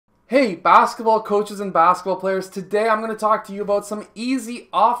Hey, basketball coaches and basketball players, today I'm going to talk to you about some easy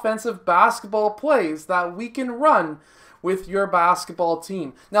offensive basketball plays that we can run with your basketball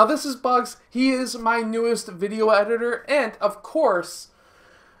team. Now this is Bugs, he is my newest video editor, and of course,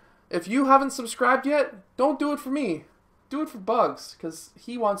 if you haven't subscribed yet, don't do it for me. Do it for Bugs, because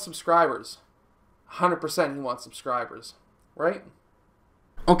he wants subscribers. 100% he wants subscribers, right?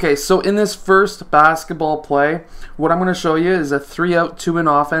 Okay, so in this first basketball play, what I'm going to show you is a 3-out, 2-in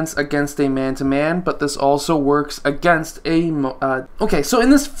offense against a man-to-man, but this also works against a... Okay, so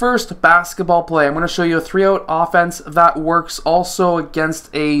in this first basketball play, I'm going to show you a 3-out offense that works also against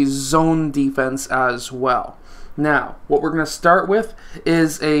a zone defense as well. Now, what we're going to start with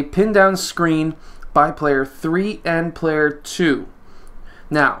is a pin-down screen by player 3 and player 2.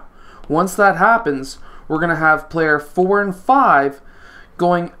 Now, once that happens, we're going to have player 4 and 5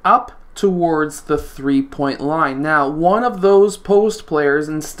 going up towards the 3-point line. Now, one of those post players,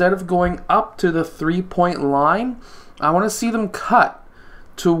 instead of going up to the 3-point line, I want to see them cut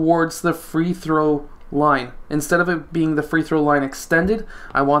towards the free throw line. Instead of it being the free throw line extended,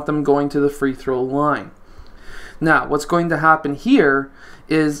 I want them going to the free throw line. Now, what's going to happen here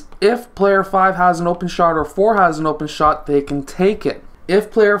is if player 5 has an open shot or 4 has an open shot, they can take it.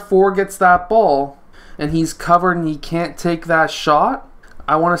 If player 4 gets that ball and he's covered and he can't take that shot,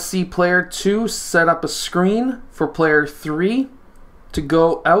 I want to see player 2 set up a screen for player 3 to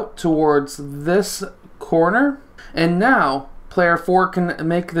go out towards this corner. And now player 4 can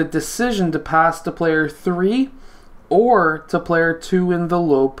make the decision to pass to player 3 or to player 2 in the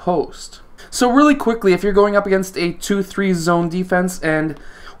low post. So really quickly, if you're going up against a 2-3 zone defense and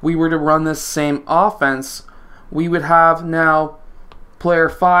we were to run this same offense, we would have now player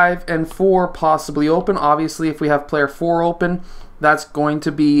 5 and 4 possibly open. Obviously, if we have player 4 open, that's going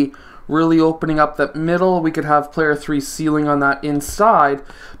to be really opening up that middle. We could have player 3 sealing on that inside.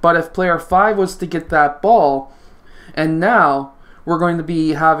 But if player 5 was to get that ball, and now we're going to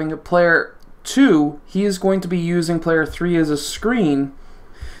be having a player 2, he is going to be using player 3 as a screen.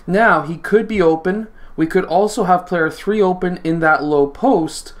 Now, he could be open. We could also have player 3 open in that low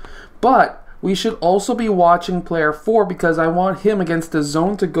post, but we should also be watching player 4 because I want him against the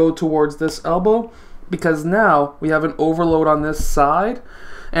zone to go towards this elbow, because now we have an overload on this side,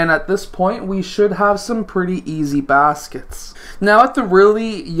 and at this point we should have some pretty easy baskets. Now at the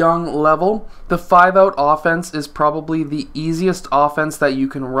really young level, the 5-out offense is probably the easiest offense that you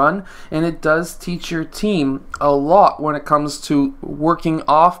can run, and it does teach your team a lot when it comes to working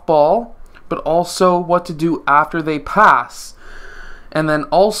off ball, but also what to do after they pass, and then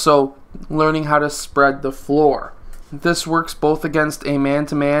also learning how to spread the floor. This works both against a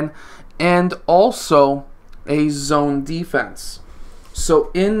man-to-man and also a zone defense. So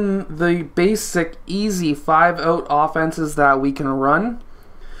in the basic easy 5-out offenses that we can run,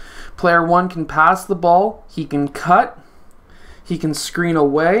 player 1 can pass the ball, he can cut, he can screen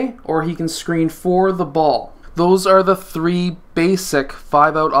away, or he can screen for the ball. Those are the 3 basic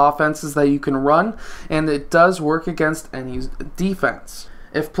 5-out offenses that you can run, and it does work against any defense.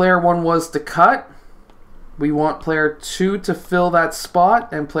 If player 1 was to cut, we want player 2 to fill that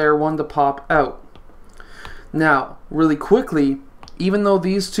spot and player 1 to pop out. Now, really quickly, even though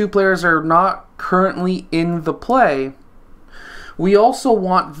these 2 players are not currently in the play, we also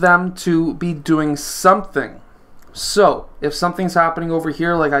want them to be doing something. So, if something's happening over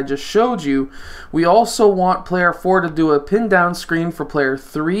here like I just showed you, we also want player 4 to do a pin down screen for player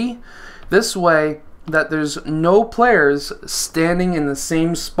 3. This way that there's no players standing in the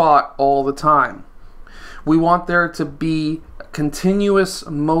same spot all the time. We want there to be continuous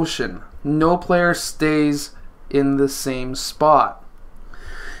motion. No player stays in the same spot.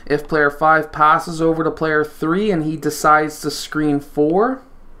 If player 5 passes over to player 3 and he decides to screen 4,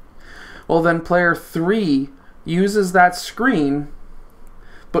 well then player 3 uses that screen,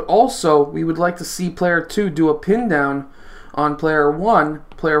 but also we would like to see player 2 do a pin down on player 1.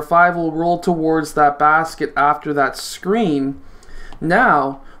 Player 5 will roll towards that basket after that screen.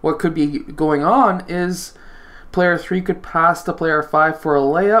 Now, what could be going on is player 3 could pass to player 5 for a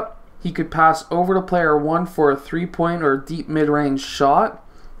layup. He could pass over to player 1 for a 3-point or deep mid-range shot.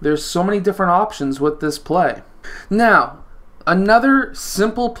 There's so many different options with this play. Now, another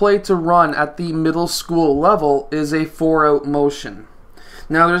simple play to run at the middle school level is a 4-out motion.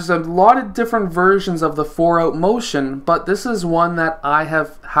 Now, there's a lot of different versions of the 4-out motion, but this is one that I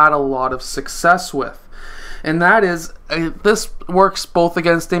have had a lot of success with. And that is, this works both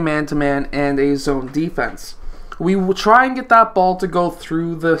against a man-to-man and a zone defense. We will try and get that ball to go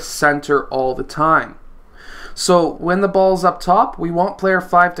through the center all the time. So when the ball's up top, we want player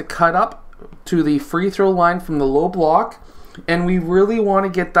 5 to cut up to the free throw line from the low block. and we really want to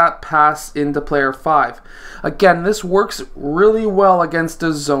get that pass into player 5. Again, this works really well against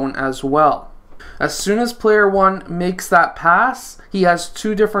a zone as well. As soon as player 1 makes that pass, he has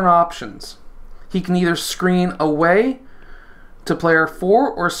two different options. He can either screen away to player 4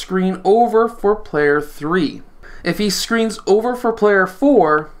 or screen over for player 3. If he screens over for player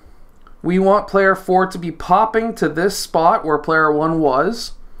 4, we want player 4 to be popping to this spot where player 1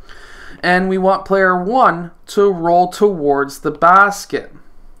 was, and we want player 1 to roll towards the basket.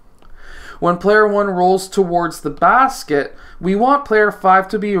 When player 1 rolls towards the basket, we want player 5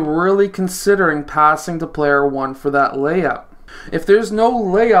 to be really considering passing to player 1 for that layup. If there's no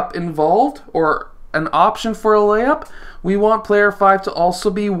layup involved or an option for a layup, we want player 5 to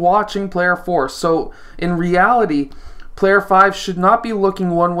also be watching player 4. So in reality, player 5 should not be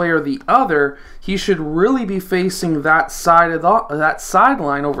looking one way or the other. He should really be facing that side of that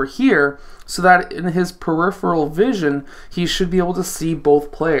sideline over here, so that in his peripheral vision, he should be able to see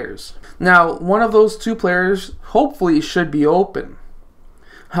both players. Now, one of those two players hopefully should be open.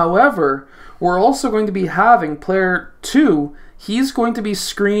 However, we're also going to be having player 2. He's going to be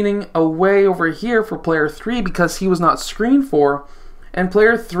screening away over here for player 3 because he was not screened for, and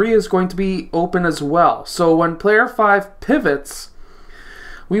player 3 is going to be open as well. So when player 5 pivots,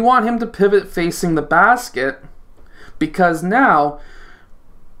 we want him to pivot facing the basket, because now,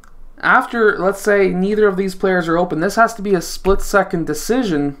 after, let's say, neither of these players are open, this has to be a split-second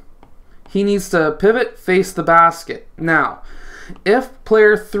decision. He needs to pivot, face the basket. Now, if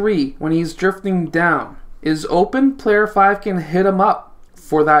player 3, when he's drifting down, is open, player 5 can hit him up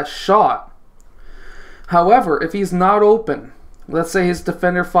for that shot. However, if he's not open, let's say his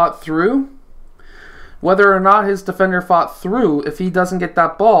defender fought through, whether or not his defender fought through, if he doesn't get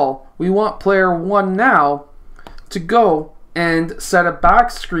that ball, we want player 1 now to go and set a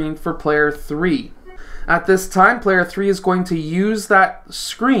back screen for player 3. At this time, player 3 is going to use that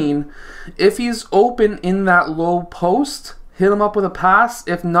screen. If he's open in that low post, hit him up with a pass.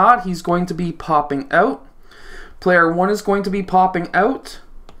 If not, he's going to be popping out. Player 1 is going to be popping out.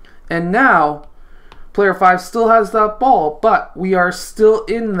 And now, player 5 still has that ball, but we are still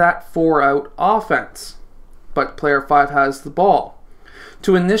in that 4-out offense. But player 5 has the ball.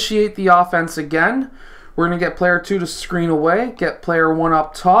 To initiate the offense again, we're going to get player 2 to screen away, get player 1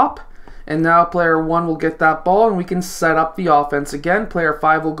 up top, and now player 1 will get that ball and we can set up the offense again. Player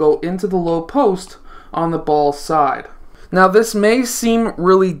 5 will go into the low post on the ball side. Now this may seem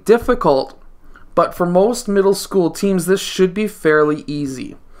really difficult, but for most middle school teams this should be fairly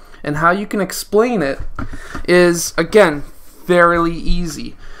easy. And how you can explain it is, again, fairly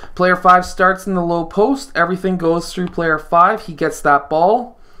easy. Player 5 starts in the low post, everything goes through player 5, he gets that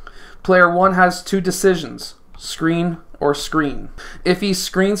ball. Player 1 has two decisions, screen or screen. If he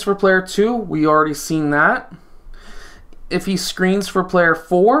screens for player 2, we already seen that. If he screens for player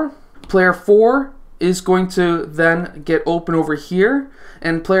 4 is going to then get open over here,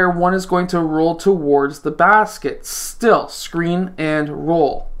 and player 1 is going to roll towards the basket. Still, screen and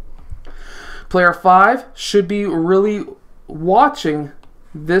roll. Player 5 should be really watching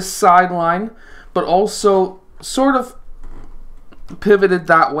this sideline, but also sort of pivoted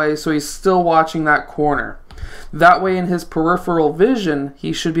that way, so he's still watching that corner. That way in his peripheral vision,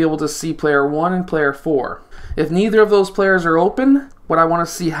 he should be able to see player 1 and player 4. If neither of those players are open, what I want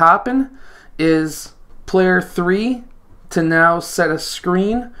to see happen is player 3 to now set a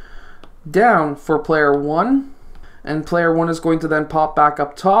screen down for player 1, and player 1 is going to then pop back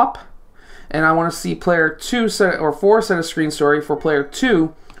up top, and I want to see player 2 4 set a screen, for player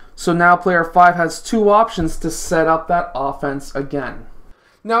 2. So now player 5 has two options to set up that offense again.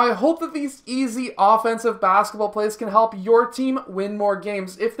 Now I hope that these easy offensive basketball plays can help your team win more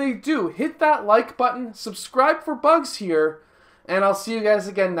games. If they do, hit that like button, subscribe for bugs here, and I'll see you guys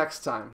again next time.